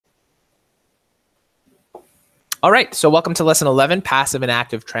All right, so welcome to lesson 11, passive and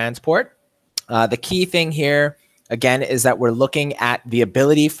active transport. The key thing here, again, is that we're looking at the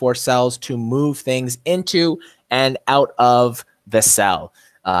ability for cells to move things into and out of the cell,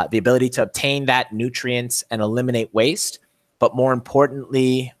 the ability to obtain that nutrients and eliminate waste. But more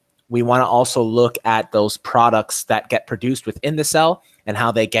importantly, we want to also look at those products that get produced within the cell and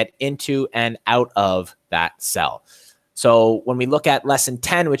how they get into and out of that cell. So when we look at lesson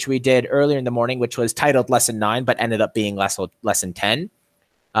 10, which we did earlier in the morning, which was titled lesson 9, but ended up being lesson 10,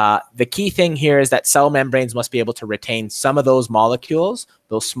 the key thing here is that cell membranes must be able to retain some of those molecules,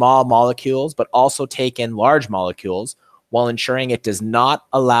 those small molecules, but also take in large molecules while ensuring it does not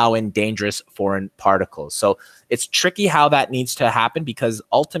allow in dangerous foreign particles. So it's tricky how that needs to happen because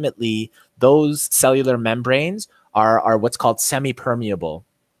ultimately those cellular membranes are what's called semi-permeable.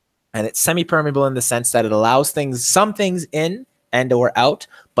 And it's semi-permeable in the sense that it allows some things in and or out,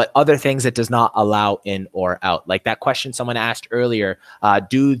 but other things it does not allow in or out. Like that question someone asked earlier,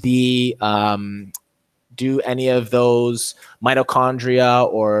 do any of those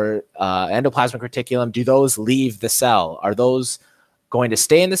mitochondria or endoplasmic reticulum, do those leave the cell? Are those going to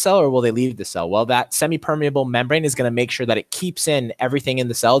stay in the cell or will they leave the cell? Well, that semi-permeable membrane is going to make sure that it keeps in everything in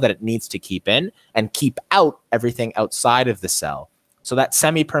the cell that it needs to keep in and keep out everything outside of the cell. So that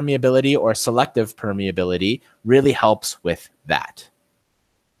semi-permeability or selective permeability really helps with that.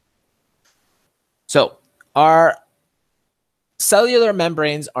 So our cellular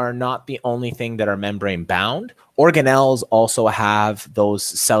membranes are not the only thing that are membrane bound. Organelles also have those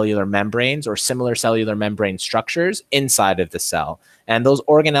cellular membranes or similar cellular membrane structures inside of the cell. And those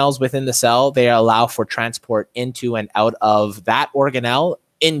organelles within the cell, they allow for transport into and out of that organelle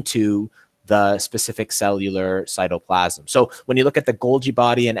into the specific cellular cytoplasm. So when you look at the Golgi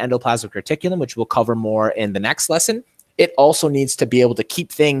body and endoplasmic reticulum, which we'll cover more in the next lesson, it also needs to be able to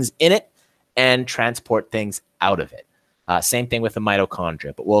keep things in it and transport things out of it. Same thing with the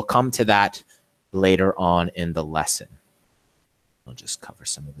mitochondria, but we'll come to that later on in the lesson. I'll just cover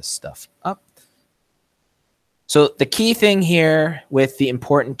some of this stuff up. So the key thing here with the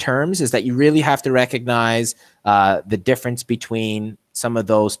important terms is that you really have to recognize the difference between some of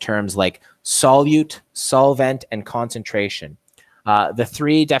those terms like solute, solvent, and concentration. The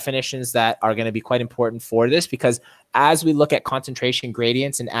three definitions that are going to be quite important for this, because as we look at concentration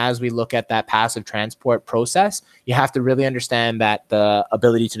gradients and as we look at that passive transport process, you have to really understand that the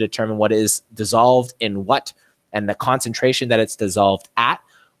ability to determine what is dissolved in what and the concentration that it's dissolved at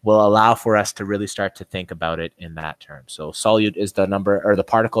will allow for us to really start to think about it in that term. So solute is the number or the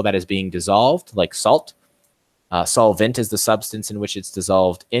particle that is being dissolved, like salt. Solvent is the substance in which it's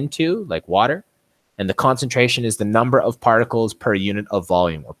dissolved into, like water. And the concentration is the number of particles per unit of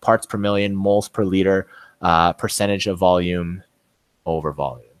volume, or parts per million, moles per liter, percentage of volume over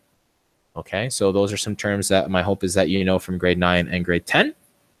volume. Okay, so those are some terms that my hope is that you know from grade 9 and grade 10.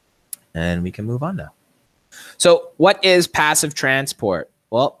 And we can move on now. So what is passive transport?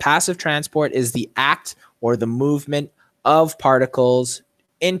 Well, passive transport is the act or the movement of particles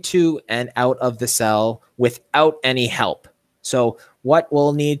into and out of the cell without any help. So what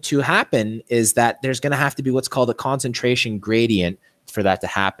will need to happen is that there's going to have to be what's called a concentration gradient for that to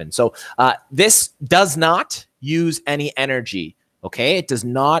happen. So this does not use any energy, okay? It does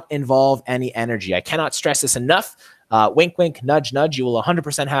not involve any energy. I cannot stress this enough. Wink, wink, nudge, nudge. You will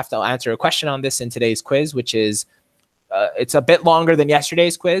 100% have to answer a question on this in today's quiz, which is, it's a bit longer than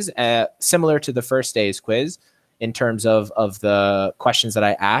yesterday's quiz, similar to the first day's quiz in terms of the questions that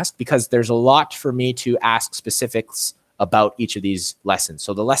I asked, because there's a lot for me to ask specifics about each of these lessons.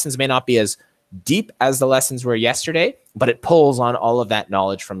 So the lessons may not be as deep as the lessons were yesterday, but it pulls on all of that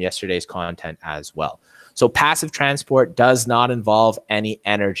knowledge from yesterday's content as well. So passive transport does not involve any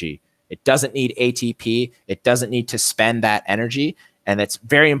energy. It doesn't need ATP. It doesn't need to spend that energy. And it's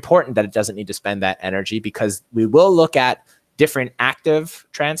very important that it doesn't need to spend that energy, because we will look at different active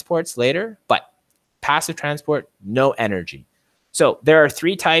transports later, but passive transport, no energy. So there are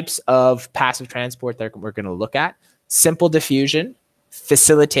three types of passive transport that we're going to look at: simple diffusion,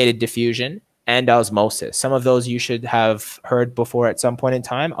 facilitated diffusion, and osmosis. Some of those you should have heard before at some point in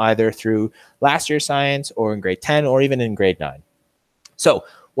time, either through last year's science or in grade 10 or even in grade 9. So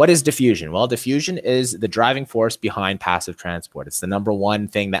what is diffusion? Well, diffusion is the driving force behind passive transport. It's the number one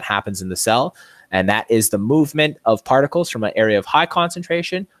thing that happens in the cell, and that is the movement of particles from an area of high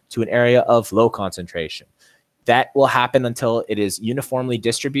concentration to an area of low concentration. That will happen until it is uniformly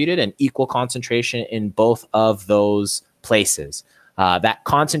distributed and equal concentration in both of those places. That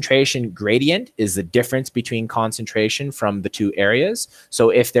concentration gradient is the difference between concentration from the two areas.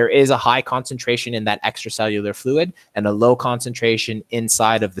 So if there is a high concentration in that extracellular fluid and a low concentration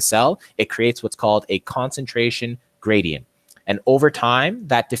inside of the cell, it creates what's called a concentration gradient. And over time,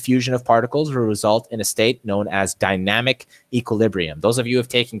 that diffusion of particles will result in a state known as dynamic equilibrium. Those of you who have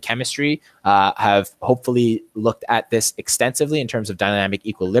taken chemistry have hopefully looked at this extensively in terms of dynamic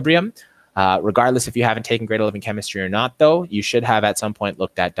equilibrium. Regardless if you haven't taken grade 11 chemistry or not, though, you should have at some point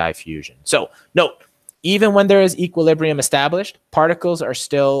looked at diffusion. So note, even when there is equilibrium established, particles are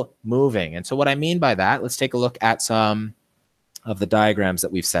still moving. And so what I mean by that, let's take a look at some of the diagrams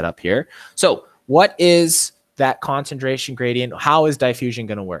that we've set up here. So what is that concentration gradient? How is diffusion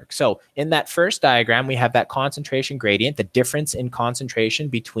going to work? So in that first diagram, we have that concentration gradient, the difference in concentration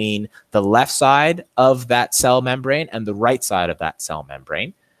between the left side of that cell membrane and the right side of that cell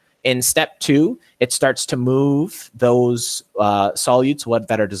membrane. In step 2, it starts to move those solutes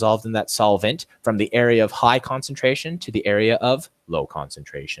that are dissolved in that solvent from the area of high concentration to the area of low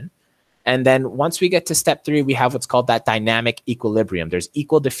concentration. And then once we get to step 3, we have what's called that dynamic equilibrium. There's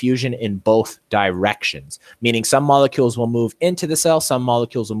equal diffusion in both directions, meaning some molecules will move into the cell, some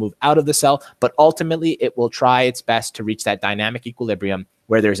molecules will move out of the cell, but ultimately it will try its best to reach that dynamic equilibrium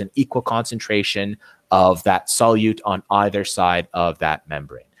where there's an equal concentration of that solute on either side of that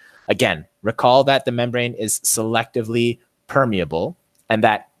membrane. Again, recall that the membrane is selectively permeable, and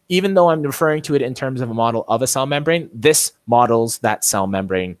that even though I'm referring to it in terms of a model of a cell membrane, this models that cell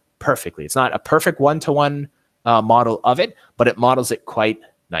membrane perfectly. It's not a perfect one-to-one model of it, but it models it quite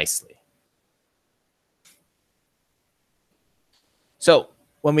nicely. So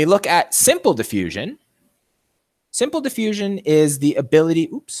when we look at simple diffusion is the ability,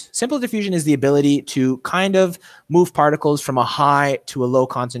 simple diffusion is the ability to kind of move particles from a high to a low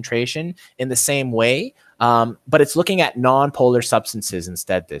concentration in the same way, but it's looking at nonpolar substances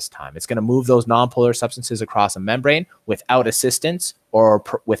instead this time. It's going to move those nonpolar substances across a membrane without assistance or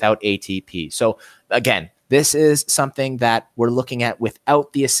without ATP. So again, this is something that we're looking at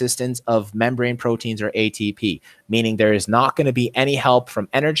without the assistance of membrane proteins or ATP, meaning there is not going to be any help from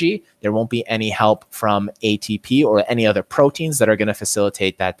energy. There won't be any help from ATP or any other proteins that are going to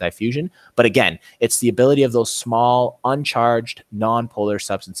facilitate that diffusion. But again, it's the ability of those small, uncharged, nonpolar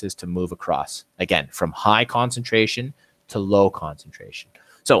substances to move across, again, from high concentration to low concentration.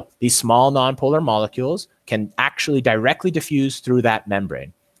 So these small nonpolar molecules can actually directly diffuse through that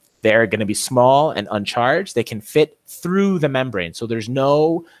membrane. They're going to be small and uncharged. They can fit through the membrane. So there's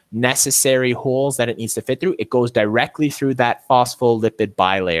no necessary holes that it needs to fit through. It goes directly through that phospholipid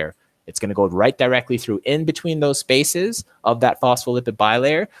bilayer. It's going to go right directly through in between those spaces of that phospholipid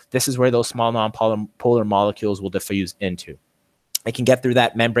bilayer. This is where those small nonpolar molecules will diffuse into. It can get through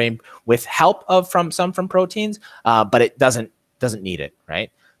that membrane with help from proteins, but it doesn't need it,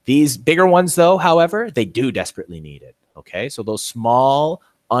 right? These bigger ones, though, however, they do desperately need it. Okay, so those small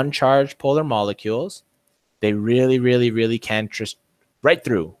uncharged polar molecules, they really can just right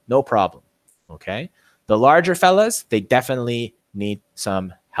through, no problem. Okay, the larger fellas, they definitely need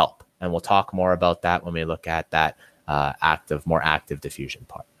some help, and we'll talk more about that when we look at that more active diffusion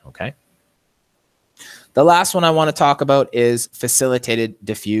part. Okay, the last one I want to talk about is facilitated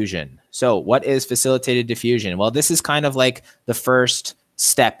diffusion. So what is facilitated diffusion? Well, this is kind of like the first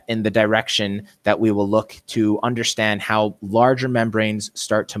step in the direction that we will look to understand how larger membranes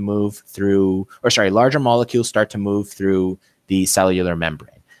start to move through, larger molecules start to move through the cellular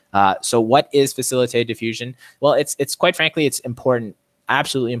membrane. So what is facilitated diffusion? Well, it's quite frankly, it's important,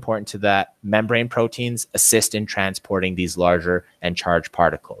 absolutely important to that membrane proteins assist in transporting these larger and charged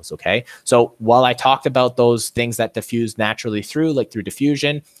particles, okay? So while I talked about those things that diffuse naturally through, like through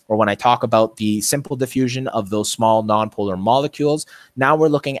diffusion, or when I talk about the simple diffusion of those small nonpolar molecules, now we're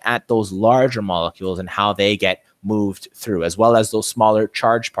looking at those larger molecules and how they get moved through, as well as those smaller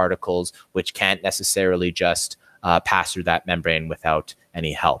charged particles, which can't necessarily just pass through that membrane without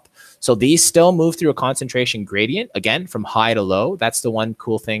any help. So these still move through a concentration gradient, again, from high to low. That's the one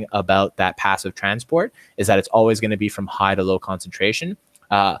cool thing about that passive transport, is that it's always going to be from high to low concentration.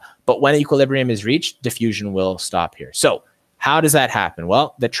 But when equilibrium is reached, diffusion will stop here. So how does that happen?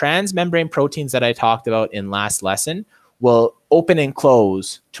 Well, the transmembrane proteins that I talked about in last lesson will open and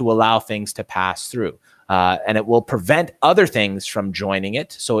close to allow things to pass through. And it will prevent other things from joining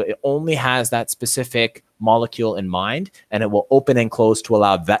it. So it only has that specific molecule in mind, and it will open and close to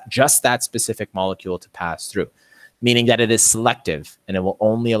allow just that specific molecule to pass through, meaning that it is selective and it will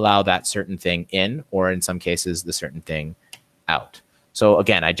only allow that certain thing in, or in some cases, the certain thing out. So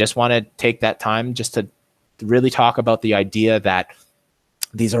again, I just want to take that time just to really talk about the idea that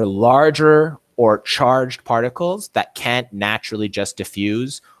these are larger or charged particles that can't naturally just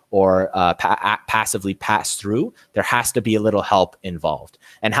diffuse or passively pass through. There has to be a little help involved.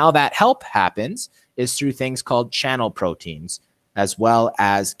 And how that help happens is through things called channel proteins as well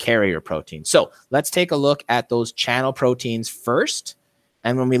as carrier proteins. So let's take a look at those channel proteins first.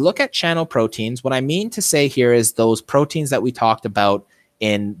 And when we look at channel proteins, what I mean to say here is those proteins that we talked about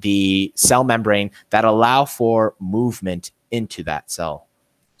in the cell membrane that allow for movement into that cell.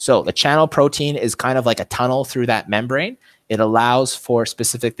 So the channel protein is kind of like a tunnel through that membrane. It allows for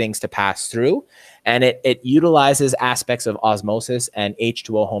specific things to pass through, and it utilizes aspects of osmosis and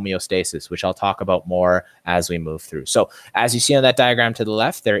H2O homeostasis, which I'll talk about more as we move through. So as you see on that diagram to the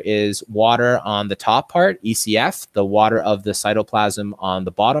left, there is water on the top part, ECF, the water of the cytoplasm on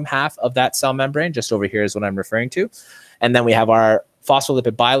the bottom half of that cell membrane. Just over here is what I'm referring to. And then we have our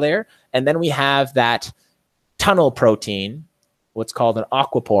phospholipid bilayer, and then we have that tunnel protein, what's called an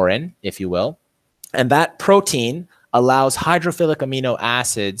aquaporin, if you will. And that protein allows hydrophilic amino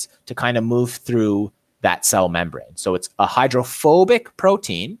acids to kind of move through that cell membrane. So it's a hydrophobic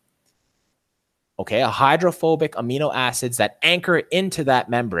protein, okay, a hydrophobic amino acids that anchor into that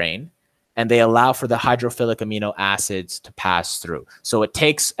membrane, and they allow for the hydrophilic amino acids to pass through. So it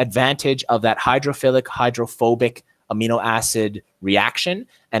takes advantage of that hydrophilic, hydrophobic amino acid reaction,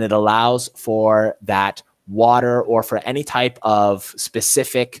 and it allows for that water or for any type of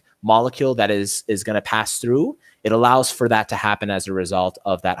specific molecule that is going to pass through. It allows for that to happen as a result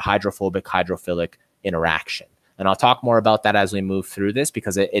of that hydrophobic hydrophilic interaction. And I'll talk more about that as we move through this,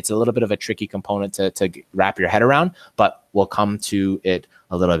 because it's a little bit of a tricky component to wrap your head around, but we'll come to it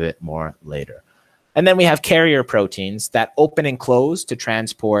a little bit more later. And then we have carrier proteins that open and close to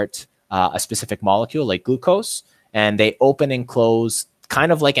transport a specific molecule like glucose. And they open and close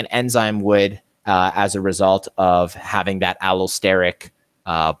kind of like an enzyme would as a result of having that allosteric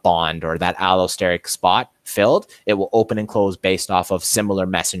bond or that allosteric spot filled. It will open and close based off of similar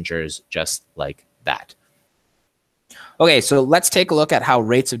messengers, just like that. Okay, so let's take a look at how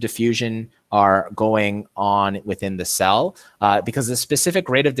rates of diffusion are going on within the cell, because the specific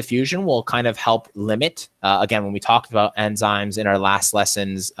rate of diffusion will kind of help limit, again, when we talked about enzymes in our last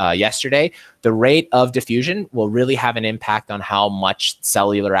lessons yesterday, the rate of diffusion will really have an impact on how much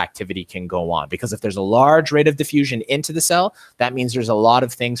cellular activity can go on. Because if there's a large rate of diffusion into the cell, that means there's a lot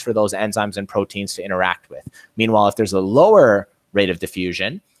of things for those enzymes and proteins to interact with. Meanwhile, if there's a lower rate of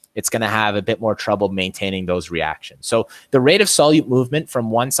diffusion, it's going to have a bit more trouble maintaining those reactions. So the rate of solute movement from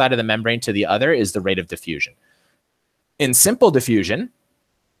one side of the membrane to the other is the rate of diffusion. In simple diffusion,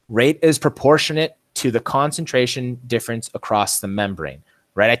 rate is proportionate to the concentration difference across the membrane,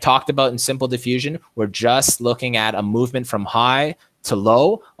 right? I talked about in simple diffusion, we're just looking at a movement from high to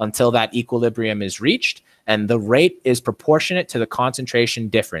low until that equilibrium is reached. And the rate is proportionate to the concentration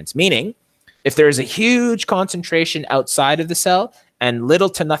difference, meaning if there is a huge concentration outside of the cell and little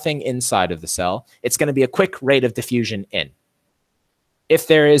to nothing inside of the cell, it's going to be a quick rate of diffusion in. If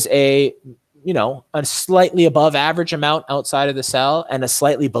there is a slightly above average amount outside of the cell and a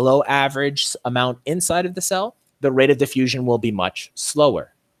slightly below average amount inside of the cell, the rate of diffusion will be much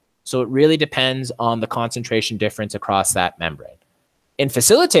slower. So it really depends on the concentration difference across that membrane. In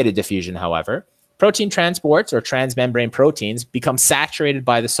facilitated diffusion, however, protein transports or transmembrane proteins become saturated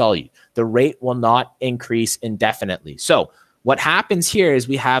by the solute. The rate will not increase indefinitely. So what happens here is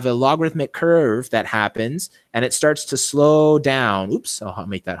we have a logarithmic curve that happens, and it starts to slow down. Oops, I'll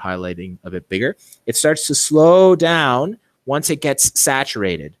make that highlighting a bit bigger. It starts to slow down once it gets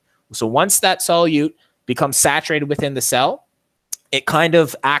saturated. So once that solute becomes saturated within the cell, it kind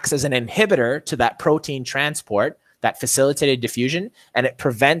of acts as an inhibitor to that protein transport, that facilitated diffusion, and it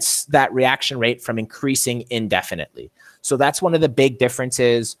prevents that reaction rate from increasing indefinitely. So that's one of the big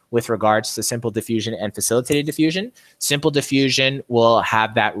differences with regards to simple diffusion and facilitated diffusion. Simple diffusion will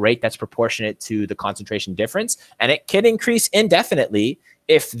have that rate that's proportionate to the concentration difference, and it can increase indefinitely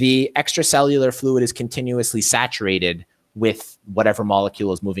if the extracellular fluid is continuously saturated with whatever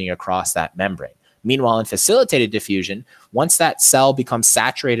molecule is moving across that membrane. Meanwhile, in facilitated diffusion, once that cell becomes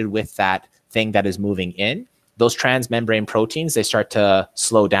saturated with that thing that is moving in, those transmembrane proteins, they start to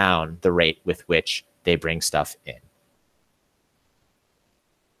slow down the rate with which they bring stuff in.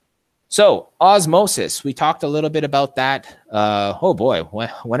 So osmosis, we talked a little bit about that. Oh boy,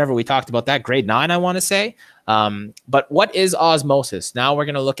 whenever we talked about that, grade 9, I want to say. But what is osmosis? Now we're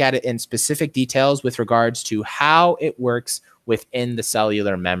going to look at it in specific details with regards to how it works within the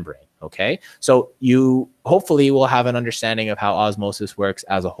cellular membrane. Okay, so you hopefully will have an understanding of how osmosis works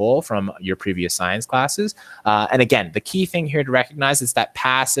as a whole from your previous science classes. And again, the key thing here to recognize is that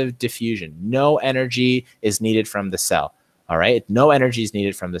passive diffusion. No energy is needed from the cell. All right, no energy is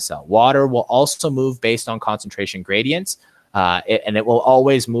needed from the cell. Water will also move based on concentration gradients, and it will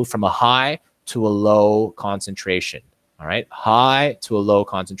always move from a high to a low concentration. All right, high to a low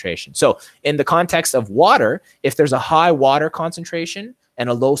concentration. So in the context of water, if there's a high water concentration and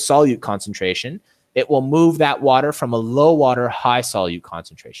a low solute concentration, it will move that water from a low water, high solute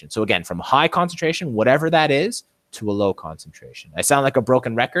concentration. So again, from high concentration, whatever that is, to a low concentration. I sound like a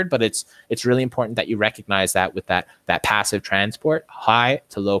broken record, but it's really important that you recognize that with that passive transport, high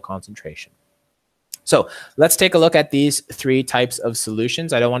to low concentration. So let's take a look at these three types of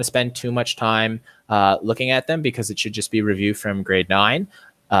solutions. I don't want to spend too much time looking at them because it should just be review from grade 9.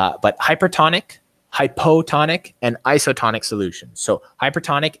 But hypertonic, hypotonic, and isotonic solutions. So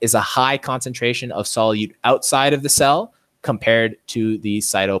hypertonic is a high concentration of solute outside of the cell compared to the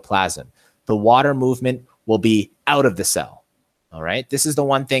cytoplasm. The water movement will be out of the cell. All right. This is the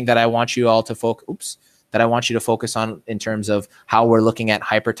one thing that I want you all to focus. That I want you to focus on in terms of how we're looking at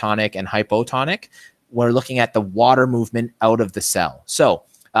hypertonic and hypotonic. We're looking at the water movement out of the cell. So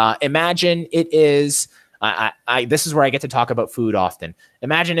imagine it is. This is where I get to talk about food often.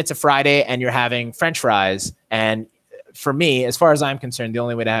 Imagine it's a Friday and you're having French fries, and for me, as far as I'm concerned, the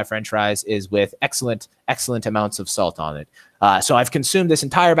only way to have French fries is with excellent amounts of salt on it. So I've consumed this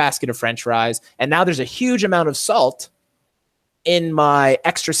entire basket of French fries, and now there's a huge amount of salt in my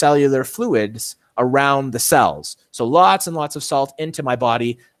extracellular fluids around the cells. So lots and lots of salt into my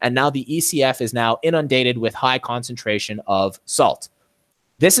body, and now the ECF is now inundated with high concentration of salt.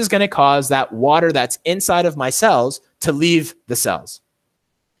 This is going to cause that water that's inside of my cells to leave the cells.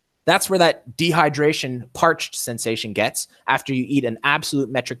 That's where that dehydration, parched sensation gets after you eat an absolute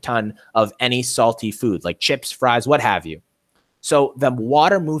metric ton of any salty food, like chips, fries, what have you. So the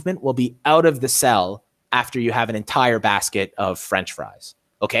water movement will be out of the cell after you have an entire basket of French fries.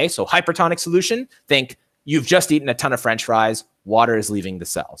 Okay, so hypertonic solution, think you've just eaten a ton of French fries, water is leaving the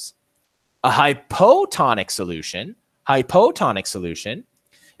cells. A hypotonic solution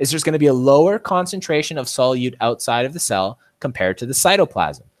is there's going to be a lower concentration of solute outside of the cell compared to the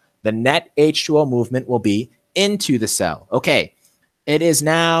cytoplasm. The net H2O movement will be into the cell. Okay, it is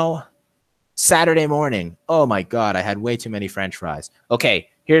now Saturday morning. Oh my God, I had way too many French fries. Okay,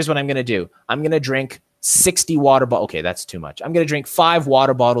 here's what I'm going to do. I'm going to drink 60 water bottles. Okay, that's too much. I'm going to drink 5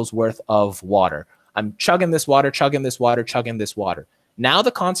 water bottles worth of water. I'm chugging this water, chugging this water, chugging this water. Now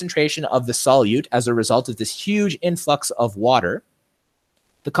the concentration of the solute as a result of this huge influx of water,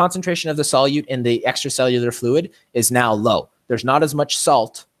 the concentration of the solute in the extracellular fluid is now low. There's not as much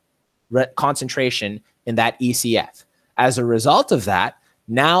salt concentration in that ECF. As a result of that,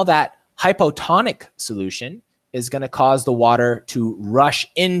 now that hypotonic solution is going to cause the water to rush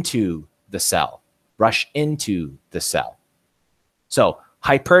into the cell. So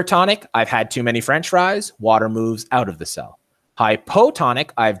hypertonic, I've had too many French fries, water moves out of the cell. Hypotonic,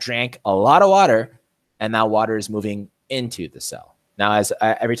 I've drank a lot of water, and now water is moving into the cell. Now, as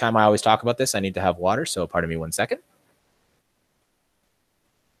every time I always talk about this, I need to have water, so pardon me 1 second.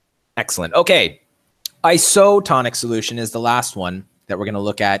 Excellent. Okay, isotonic solution is the last one that we're going to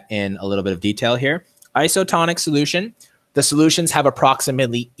look at in a little bit of detail here. Isotonic solution, the solutions have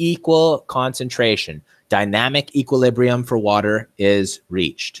approximately equal concentration. Dynamic equilibrium for water is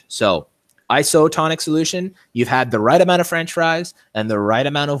reached. So isotonic solution, you've had the right amount of French fries and the right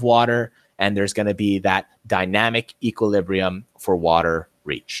amount of water, and there's going to be that dynamic equilibrium for water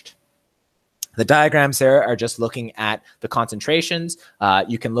reached. The diagrams there are just looking at the concentrations.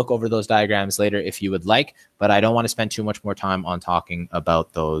 You can look over those diagrams later if you would like, but I don't want to spend too much more time on talking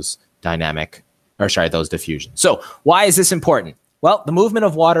about those those diffusions. So why is this important? Well, the movement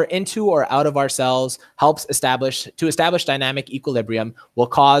of water into or out of our cells helps establish dynamic equilibrium, will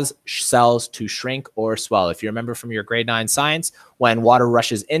cause cells to shrink or swell. If you remember from your grade 9 science, when water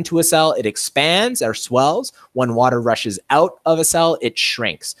rushes into a cell, it expands or swells. When water rushes out of a cell, it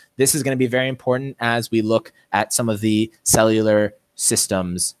shrinks. This is going to be very important as we look at some of the cellular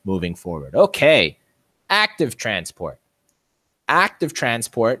systems moving forward. Okay, active transport.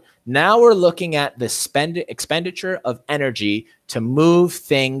 Now we're looking at the expenditure of energy to move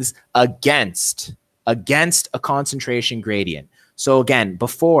things against a concentration gradient. So again,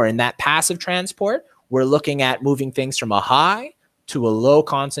 before in that passive transport, we're looking at moving things from a high to a low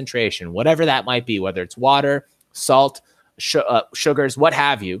concentration, whatever that might be, whether it's water, salt, sugars, what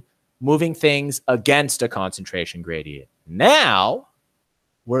have you, moving things against a concentration gradient. Now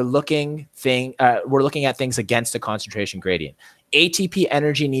we're looking at things against a concentration gradient. ATP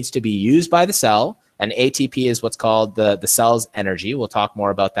energy needs to be used by the cell, and ATP is what's called the cell's energy. We'll talk more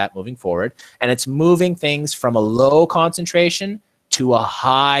about that moving forward. And it's moving things from a low concentration to a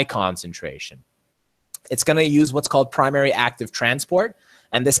high concentration. It's going to use what's called primary active transport.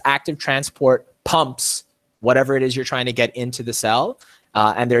 And this active transport pumps whatever it is you're trying to get into the cell.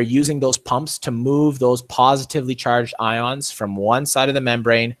 And they're using those pumps to move those positively charged ions from one side of the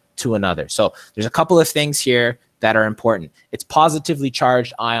membrane to another. So there's a couple of things here that are important. It's positively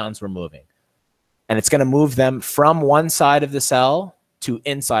charged ions we're moving. And it's going to move them from one side of the cell to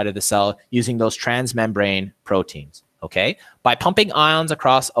inside of the cell using those transmembrane proteins. Okay? By pumping ions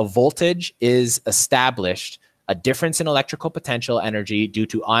across, a voltage is established, a difference in electrical potential energy due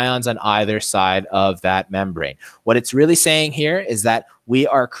to ions on either side of that membrane. What it's really saying here is that we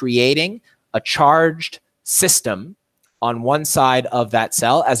are creating a charged system on one side of that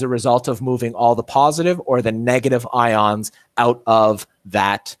cell as a result of moving all the positive or the negative ions out of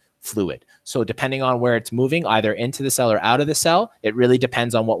that fluid. So depending on where it's moving, either into the cell or out of the cell, it really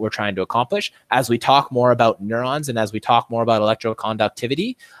depends on what we're trying to accomplish. As we talk more about neurons and as we talk more about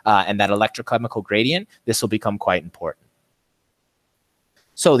electroconductivity and that electrochemical gradient, this will become quite important.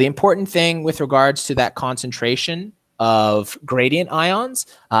 So the important thing with regards to that concentration of gradient ions,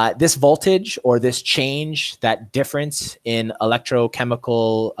 this voltage or this change, that difference in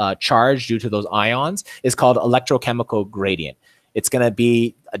electrochemical charge due to those ions is called electrochemical gradient. It's going to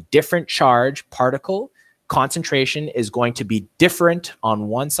be a different charge particle. Concentration is going to be different on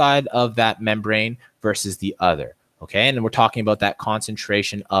one side of that membrane versus the other. Okay, and then we're talking about that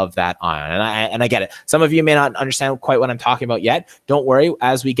concentration of that ion. And I get it. Some of you may not understand quite what I'm talking about yet. Don't worry.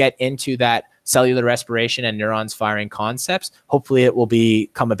 As we get into that cellular respiration and neurons firing concepts, hopefully it will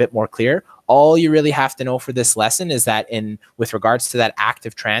become a bit more clear. All you really have to know for this lesson is that with regards to that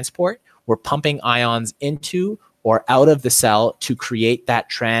active transport, we're pumping ions into or out of the cell to create that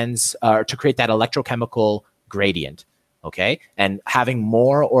electrochemical gradient, okay? And having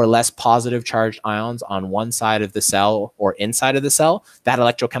more or less positive charged ions on one side of the cell or inside of the cell, that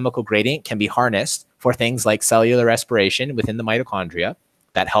electrochemical gradient can be harnessed for things like cellular respiration within the mitochondria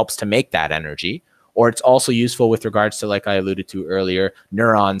that helps to make that energy, or it's also useful with regards to, like I alluded to earlier,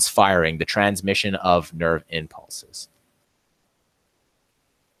 neurons firing, the transmission of nerve impulses.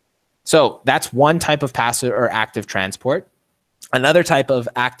 So that's one type of passive or active transport. Another type of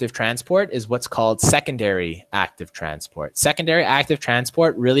active transport is what's called secondary active transport. Secondary active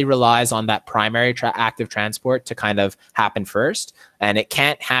transport really relies on that primary active transport to kind of happen first, and it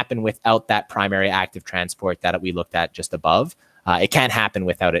can't happen without that primary active transport that we looked at just above. It can't happen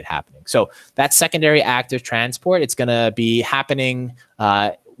without it happening. So that secondary active transport, it's going to be happening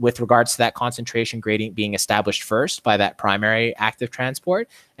with regards to that concentration gradient being established first by that primary active transport.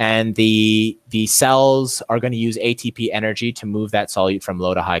 And the cells are going to use ATP energy to move that solute from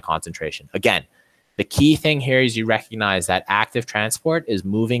low to high concentration. Again, the key thing here is you recognize that active transport is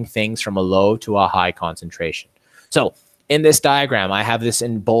moving things from a low to a high concentration. So in this diagram, I have this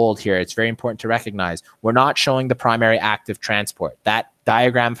in bold here. It's very important to recognize we're not showing the primary active transport. That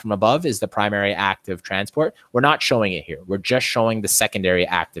diagram from above is the primary active transport. We're not showing it here. We're just showing the secondary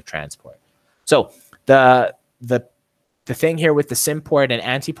active transport. So the thing here with the symport and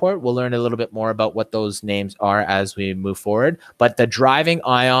antiport, we'll learn a little bit more about what those names are as we move forward. But the driving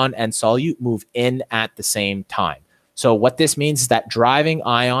ion and solute move in at the same time. So what this means is that driving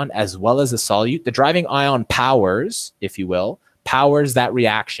ion as well as the solute, the driving ion powers, if you will, powers that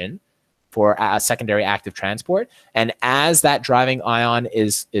reaction for a secondary active transport. And as that driving ion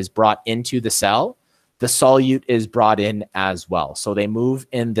is brought into the cell, the solute is brought in as well. So they move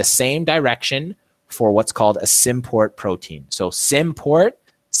in the same direction for what's called a symport protein. So symport,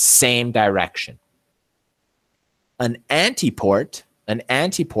 same direction. An antiport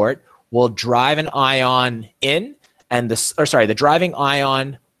will drive an ion in, and the driving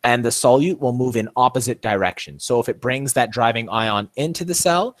ion and the solute will move in opposite directions. So if it brings that driving ion into the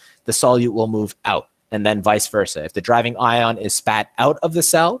cell, the solute will move out, and then vice versa. If the driving ion is spat out of the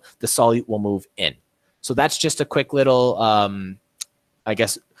cell, the solute will move in. So that's just a quick little, I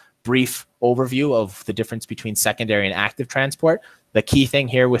guess, brief overview of the difference between secondary and active transport. The key thing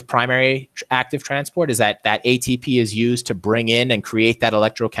here with primary active transport is that ATP is used to bring in and create that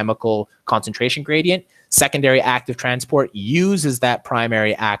electrochemical concentration gradient. Secondary active transport uses that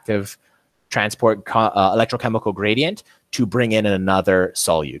primary active transport electrochemical gradient to bring in another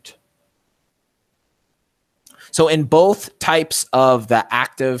solute. So in both types of the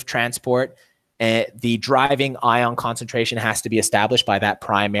active transport, the driving ion concentration has to be established by that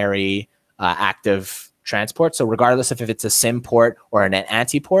primary active transport. So regardless of if it's a symport or an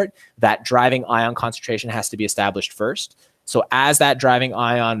antiport, that driving ion concentration has to be established first. So as that driving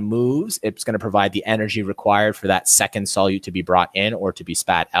ion moves, it's going to provide the energy required for that second solute to be brought in or to be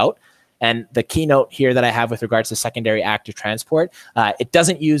spat out. And the keynote here that I have with regards to secondary active transport, it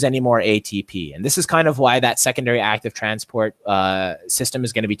doesn't use any more ATP. And this is kind of why that secondary active transport system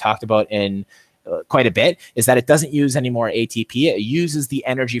is going to be talked about in quite a bit, is that it doesn't use any more ATP. It uses the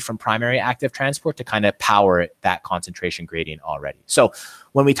energy from primary active transport to kind of power that concentration gradient already. So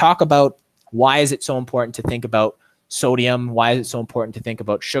when we talk about why is it so important to think about sodium, why is it so important to think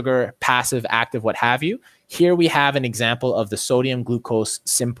about sugar, passive, active, what have you, here we have an example of the sodium glucose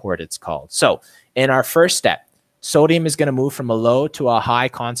symport, it's called. So in our first step, sodium is going to move from a low to a high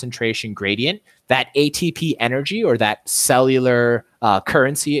concentration gradient. That ATP energy, or that cellular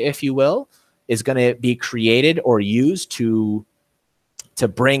currency, if you will, is going to be created or used to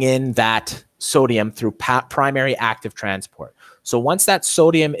bring in that sodium through primary active transport. So once that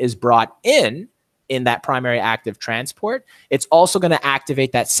sodium is brought in that primary active transport, it's also going to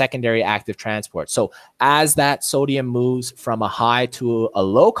activate that secondary active transport. So as that sodium moves from a high to a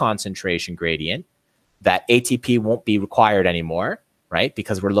low concentration gradient, that ATP won't be required anymore, right?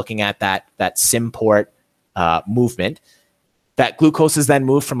 Because we're looking at that symport movement. That glucose is then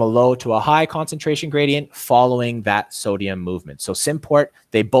moved from a low to a high concentration gradient following that sodium movement. So symport,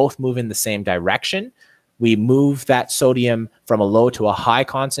 they both move in the same direction. We move that sodium from a low to a high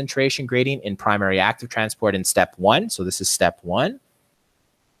concentration gradient in primary active transport in step 1. So this is step 1.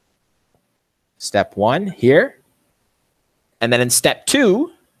 Step 1 here. And then in step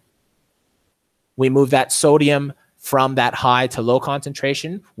 2, we move that sodium from that high to low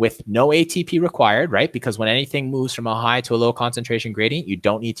concentration with no ATP required, right? Because when anything moves from a high to a low concentration gradient, you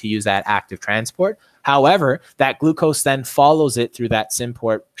don't need to use that active transport. However, that glucose then follows it through that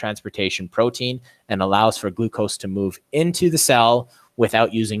symport transportation protein and allows for glucose to move into the cell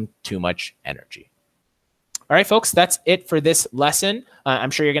without using too much energy. All right, folks, that's it for this lesson.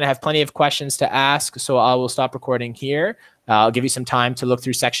 I'm sure you're going to have plenty of questions to ask, so I will stop recording here. I'll give you some time to look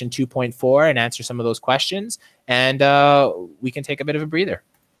through section 2.4 and answer some of those questions, and we can take a bit of a breather.